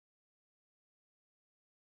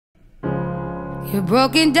You're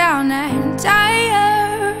broken down and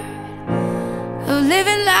tired of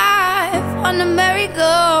living life on the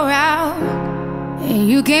merry-go-round, and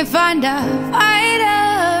you can't find a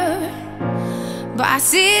fighter, but I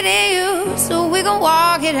see it in you, so we gon'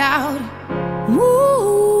 walk it out. Move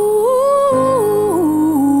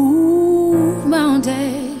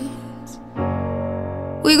mountains,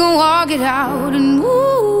 we gon' walk it out and move.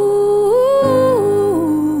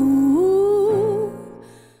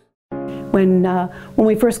 When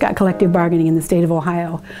we first got collective bargaining in the state of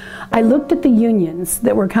Ohio, I looked at the unions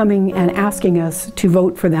that were coming and asking us to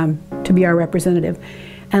vote for them to be our representative,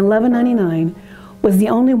 and 1199 was the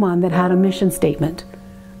only one that had a mission statement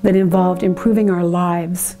that involved improving our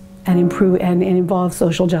lives and involved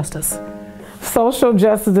social justice. Social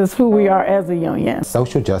justice is who we are as a union.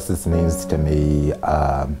 Social justice means to me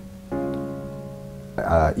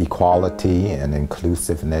equality and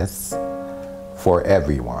inclusiveness for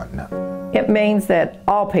everyone. It means that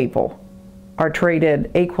all people are treated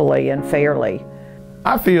equally and fairly.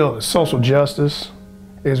 I feel that social justice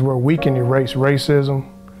is where we can erase racism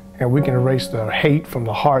and we can erase the hate from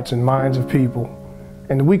the hearts and minds of people,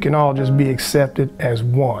 and we can all just be accepted as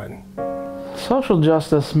one. Social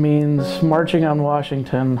justice means marching on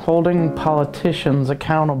Washington, holding politicians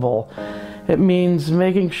accountable. It means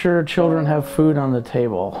making sure children have food on the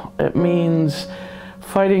table. It means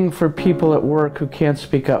fighting for people at work who can't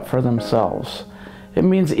speak up for themselves. It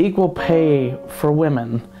means equal pay for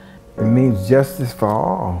women. It means justice for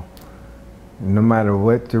all. No matter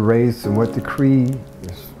what the race and what the creed,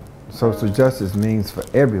 social justice means for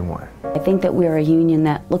everyone. I think that we're a union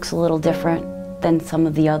that looks a little different than some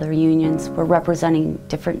of the other unions. We're representing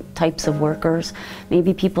different types of workers,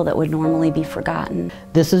 maybe people that would normally be forgotten.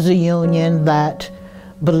 This is a union that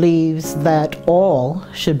believes that all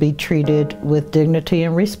should be treated with dignity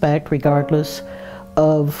and respect regardless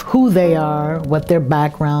of who they are, what their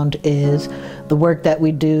background is. The work that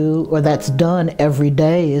we do or that's done every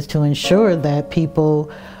day is to ensure that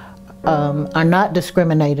people are not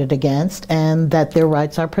discriminated against and that their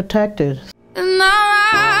rights are protected. And I'll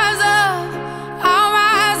rise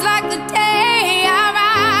like the day, I'll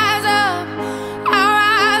rise up, I'll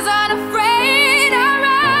rise unafraid, I'll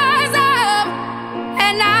rise up,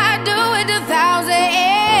 and I do it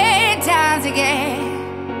 1,000 times again.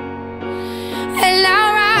 And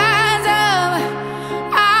I'll rise up,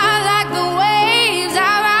 I like the waves,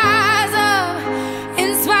 I'll rise up,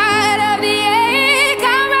 in spite of the ache,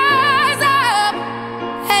 I'll rise up,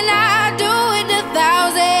 and I do it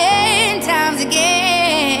 1,000 times again.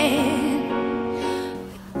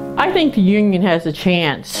 I think the union has a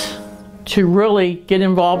chance to really get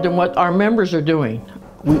involved in what our members are doing.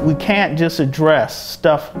 We can't just address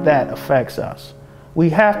stuff that affects us. We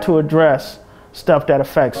have to address stuff that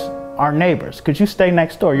affects our neighbors, because you stay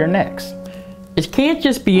next door, you're next. It can't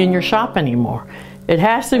just be in your shop anymore. It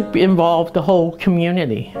has to involve the whole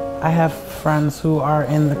community. I have friends who are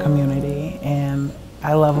in the community and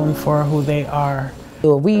I love them for who they are.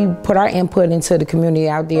 If we put our input into the community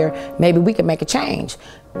out there, maybe we can make a change.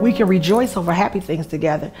 We can rejoice over happy things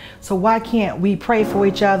together. So why can't we pray for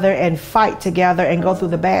each other and fight together and go through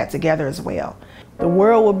the bad together as well? The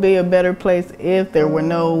world would be a better place if there were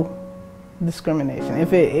no discrimination.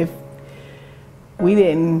 If we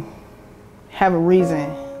didn't have a reason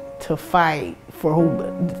to fight for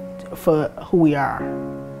who we are.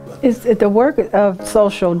 The work of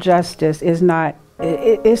social justice is not,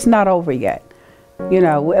 it's not over yet. You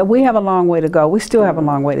know, we have a long way to go. We still have a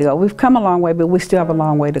long way to go. We've come a long way, but we still have a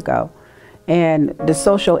long way to go. And the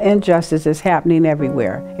social injustice is happening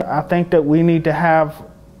everywhere. I think that we need to have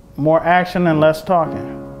more action and less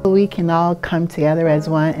talking. We can all come together as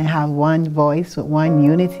one and have one voice with one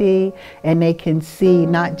unity, and they can see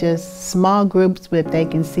not just small groups, but they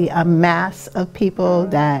can see a mass of people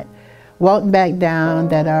that won't back down,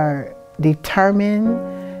 that are determined.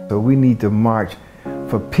 So we need to march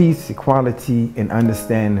for peace, equality, and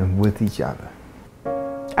understanding with each other.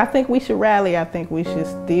 I think we should rally. I think we should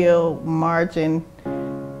still march and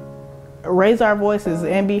raise our voices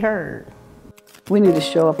and be heard. We need to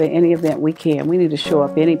show up at any event we can. We need to show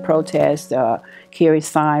up at any protest, carry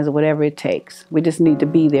signs or whatever it takes. We just need to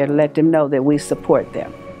be there to let them know that we support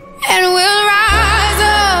them. And